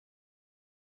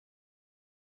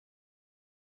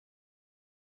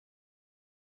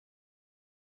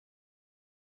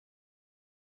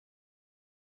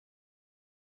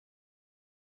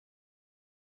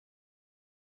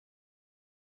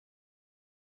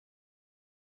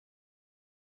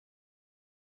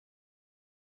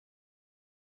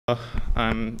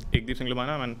I'm Ekdeep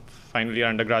Lubana. I'm a final year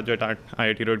undergraduate at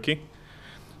IIT Roorkee.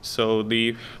 So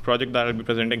the project that I'll be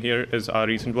presenting here is our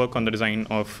recent work on the design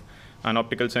of an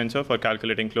optical sensor for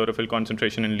calculating chlorophyll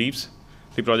concentration in leaves.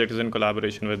 The project is in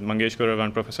collaboration with Mangesh, Gurav,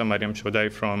 and Professor Maryam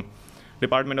Shojaei from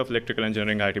Department of Electrical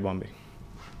Engineering, IIT Bombay.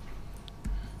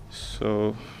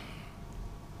 So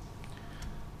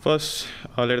first,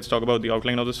 let us talk about the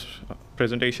outline of this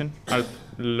presentation. I'll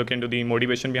look into the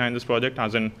motivation behind this project,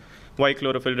 as in why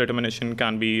chlorophyll determination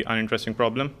can be an interesting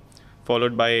problem,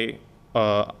 followed by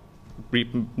a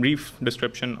brief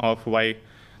description of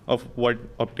what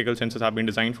optical sensors have been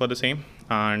designed for the same,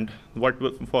 and what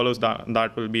follows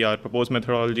that will be our proposed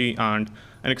methodology and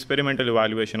an experimental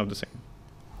evaluation of the same.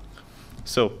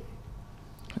 So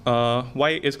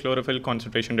why is chlorophyll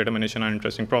concentration determination an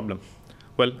interesting problem?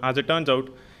 Well, as it turns out,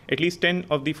 at least 10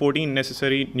 of the 14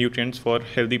 necessary nutrients for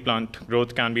healthy plant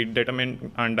growth can be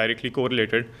determined and directly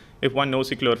correlated if one knows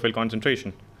the chlorophyll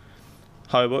concentration.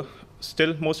 However,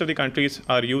 still most of the countries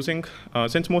are using,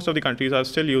 since most of the countries are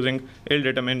still using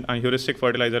ill-determined and heuristic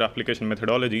fertilizer application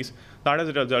methodologies, that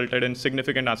has resulted in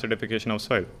significant acidification of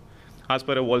soil. As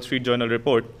per a Wall Street Journal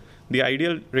report, the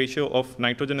ideal ratio of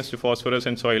nitrogen to phosphorus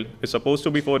in soil is supposed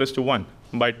to be 4:1,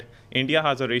 but India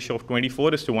has a ratio of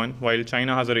 24:1, while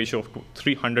China has a ratio of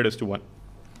 300:1.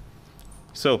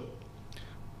 So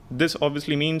this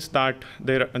obviously means that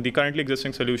the currently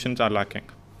existing solutions are lacking.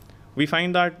 We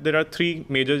find that there are three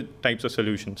major types of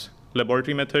solutions: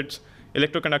 laboratory methods,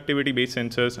 electroconductivity-based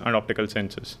sensors, and optical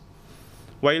sensors.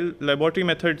 While laboratory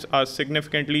methods are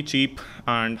significantly cheap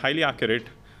and highly accurate,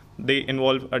 they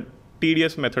involve a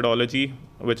tedious methodology,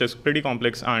 which is pretty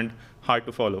complex and hard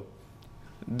to follow.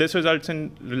 This results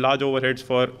in large overheads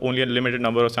for only a limited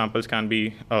number of samples can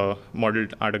be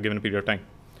modeled at a given period of time.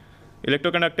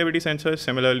 Electroconductivity sensors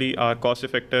similarly are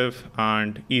cost-effective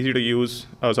and easy to use,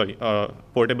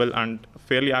 portable and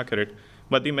fairly accurate,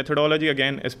 but the methodology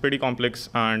again is pretty complex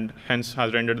and hence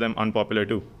has rendered them unpopular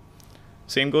too.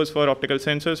 Same goes for optical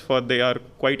sensors, for they are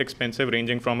quite expensive,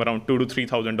 ranging from around $2,000 to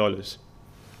 $3,000.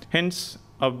 Hence,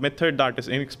 a method that is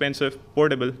inexpensive,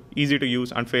 portable, easy to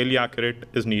use, and fairly accurate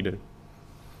is needed.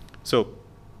 So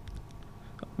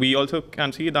we also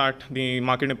can see that the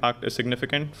market impact is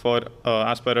significant. For,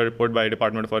 as per a report by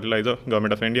Department of Fertilizer,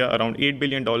 Government of India, around $8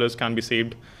 billion can be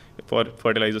saved for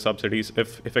fertilizer subsidies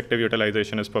if effective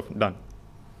utilization is done.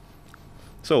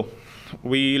 So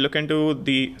we look into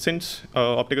since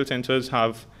optical sensors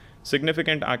have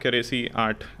significant accuracy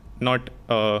at but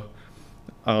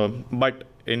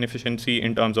inefficiency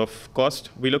in terms of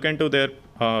cost, we look into their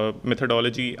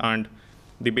methodology and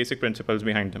the basic principles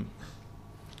behind them.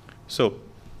 So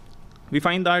we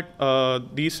find that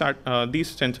these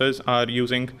sensors are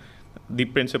using the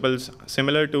principles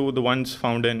similar to the ones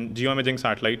found in geoimaging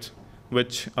satellites,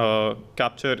 which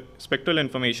capture spectral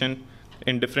information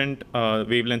in different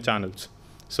wavelength channels.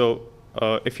 So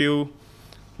if you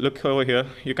look over here,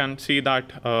 you can see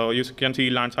that you can see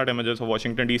Landsat images of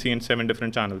Washington, D.C. in 7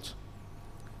 different channels.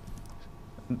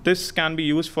 This can be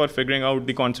used for figuring out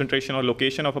the concentration or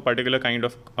location of a particular kind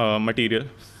of material.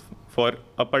 For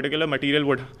a particular material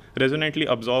would resonantly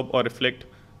absorb or reflect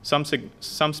some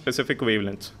specific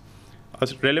wavelengths. A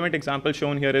relevant example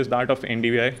shown here is that of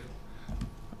NDVI,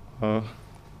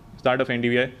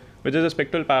 which is a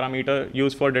spectral parameter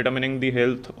used for determining the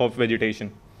health of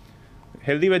vegetation.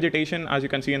 Healthy vegetation, as you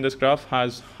can see in this graph,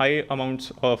 has high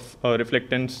amounts of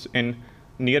reflectance in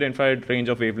near infrared range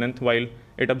of wavelength, while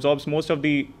it absorbs most of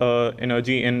the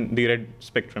energy in the red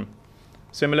spectrum.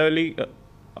 Similarly,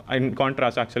 in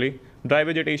contrast actually, dry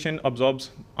vegetation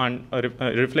absorbs and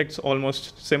reflects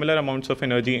almost similar amounts of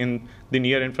energy in the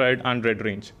near infrared and red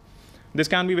range. This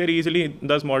can be very easily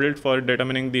thus modeled for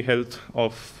determining the health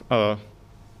of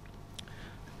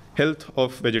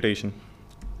vegetation.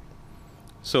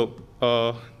 So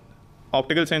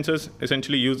optical sensors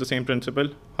essentially use the same principle.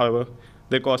 However,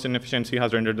 their cost and efficiency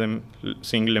has rendered them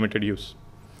seeing limited use.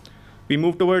 We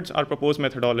move towards our proposed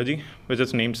methodology, which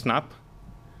is named SNAP.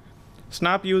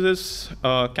 SNAP uses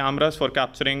cameras for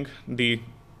capturing the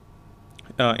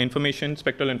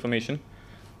spectral information.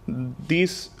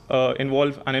 These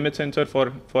involve an image sensor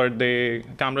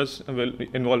cameras will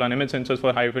involve an image sensors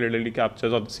for high fidelity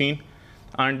captures of the scene.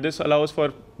 And this allows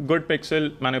for good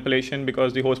pixel manipulation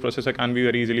because the host processor can be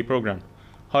very easily programmed.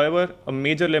 However, a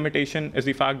major limitation is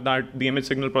the fact that the image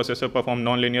signal processor performs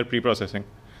nonlinear pre-processing.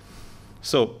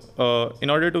 So in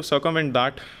order to circumvent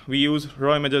that, we use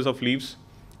raw images of leaves,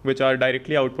 which are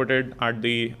directly outputted at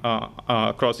the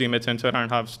across the image sensor and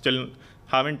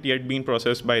haven't yet been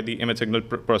processed by the image signal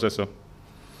processor.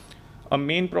 A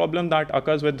main problem that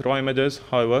occurs with raw images,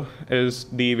 however, is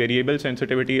the variable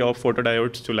sensitivity of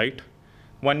photodiodes to light.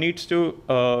 One needs to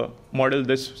model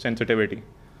this sensitivity.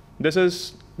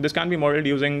 This can be modeled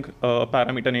using a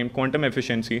parameter named quantum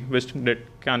efficiency, which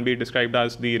can be described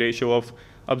as the ratio of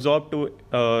absorbed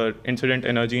to incident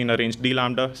energy in a range d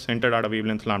lambda centered at a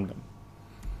wavelength lambda.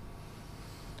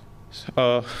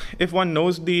 If one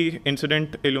knows the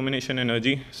incident illumination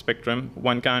energy spectrum,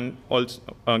 one can also,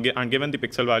 and given the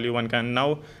pixel value, one can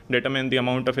now determine the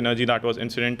amount of energy that was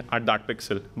incident at that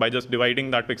pixel by just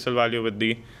dividing that pixel value with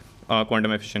the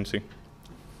quantum efficiency.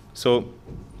 So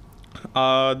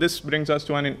this brings us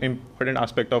to an important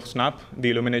aspect of SNAP,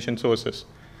 the illumination sources.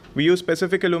 We use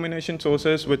specific illumination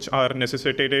sources which are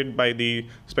necessitated by the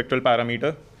spectral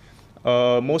parameter.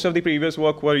 Most of the previous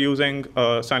work were using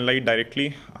sunlight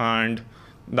directly, and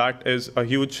that is a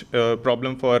huge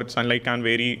problem, for sunlight can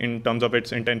vary in terms of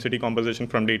its intensity composition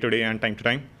from day to day and time to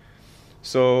time.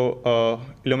 So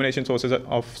illumination sources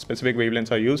of specific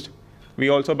wavelengths are used. We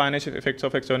also banish effects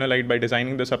of external light by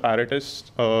designing this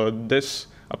apparatus. This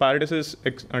apparatus's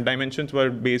dimensions were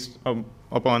based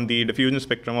upon the diffusion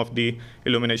spectrum of the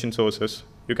illumination sources.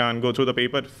 You can go through the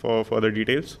paper for further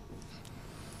details.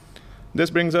 This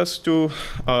brings us to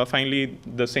finally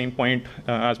the same point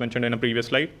as mentioned in a previous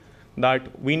slide,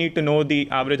 that we need to know the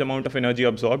average amount of energy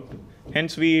absorbed.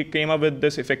 Hence, we came up with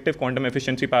this effective quantum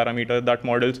efficiency parameter that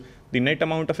models the net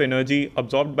amount of energy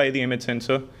absorbed by the image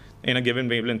sensor in a given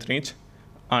wavelength range,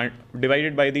 and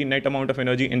divided by the net amount of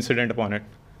energy incident upon it.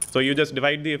 So you just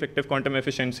divide the effective quantum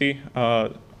efficiency,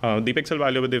 the pixel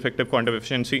value with the effective quantum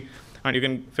efficiency, and you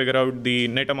can figure out the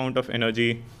net amount of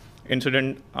energy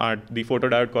incident at the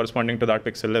photodiode corresponding to that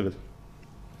pixel level.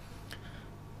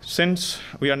 Since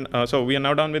we are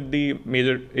now done with the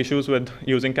major issues with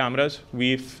using cameras,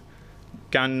 we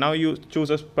can now choose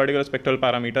a particular spectral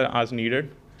parameter as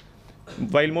needed.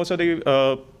 While most of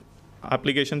the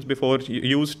applications before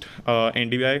used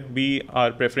NDVI, we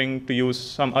are preferring to use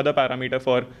some other parameter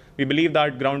for, we believe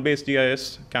that ground-based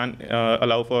GIS can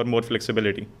allow for more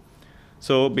flexibility.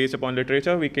 So based upon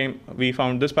literature, we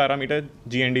found this parameter,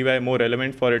 GNDY, more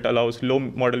relevant, for it allows low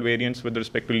model variance with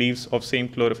respect to leaves of same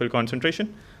chlorophyll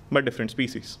concentration, but different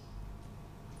species.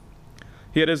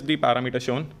 Here is the parameter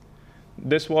shown.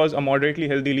 This was a moderately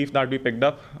healthy leaf that we picked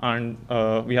up, and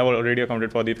we have already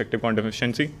accounted for the effective quantum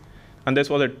efficiency. And this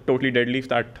was a totally dead leaf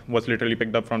that was literally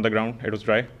picked up from the ground. It was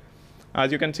dry.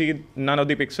 As you can see, none of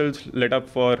the pixels lit up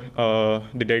for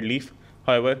the dead leaf.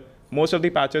 However, most of the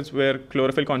patches where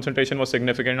chlorophyll concentration was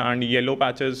significant, and yellow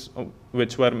patches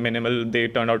which were minimal, they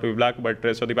turned out to be black, but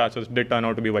rest of the patches did turn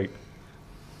out to be white.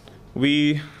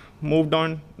 We moved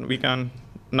on. We can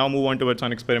now move on towards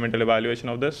an experimental evaluation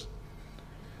of this.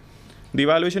 The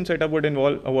evaluation setup would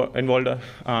involve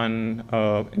an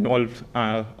Nikon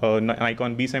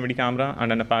B70 camera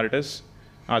and an apparatus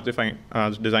as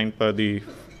designed per the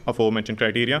aforementioned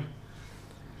criteria.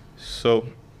 So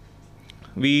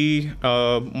we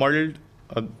modeled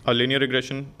a linear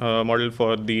regression model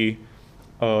for the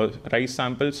rice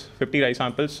samples, 50 rice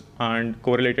samples, and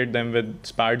correlated them with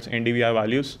SPAD's NDVI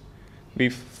values. We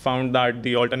found that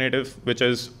the alternative, which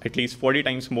is at least 40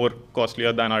 times more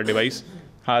costlier than our device,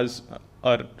 has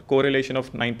a correlation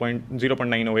of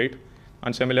 0.908.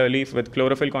 And similarly, with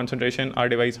chlorophyll concentration, our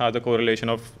device has a correlation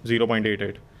of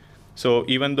 0.88. So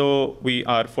even though we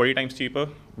are 40 times cheaper,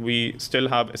 we still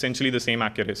have essentially the same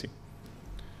accuracy.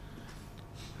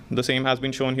 The same has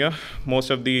been shown here. Most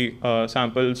of the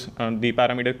samples, the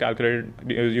parameter calculated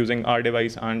using our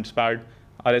device and SPAD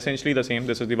are essentially the same.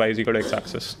 This is the y is equal to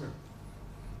x-axis.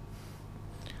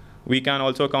 We can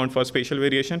also account for spatial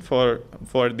variation for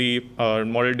the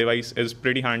model device is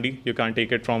pretty handy. You can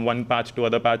take it from one patch to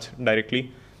other patch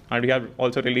directly. And we have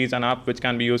also released an app which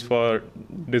can be used for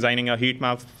designing a heat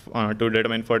map to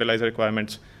determine fertilizer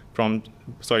requirements from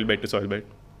soil bed to soil bed.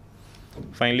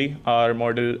 Finally, our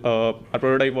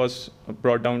prototype was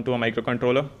brought down to a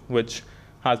microcontroller, which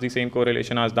has the same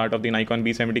correlation as that of the Nikon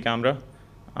B70 camera.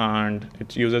 And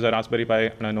it uses a Raspberry Pi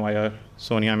and an OIR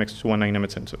Sony IMX219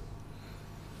 image sensor.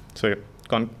 So yeah,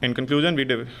 in conclusion, we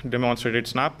demonstrated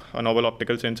SNAP, a novel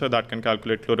optical sensor that can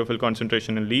calculate chlorophyll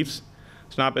concentration in leaves.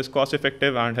 SNAP is cost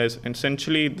effective and has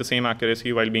essentially the same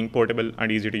accuracy while being portable and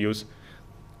easy to use.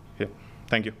 Yeah,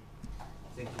 thank you.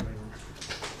 Thank you.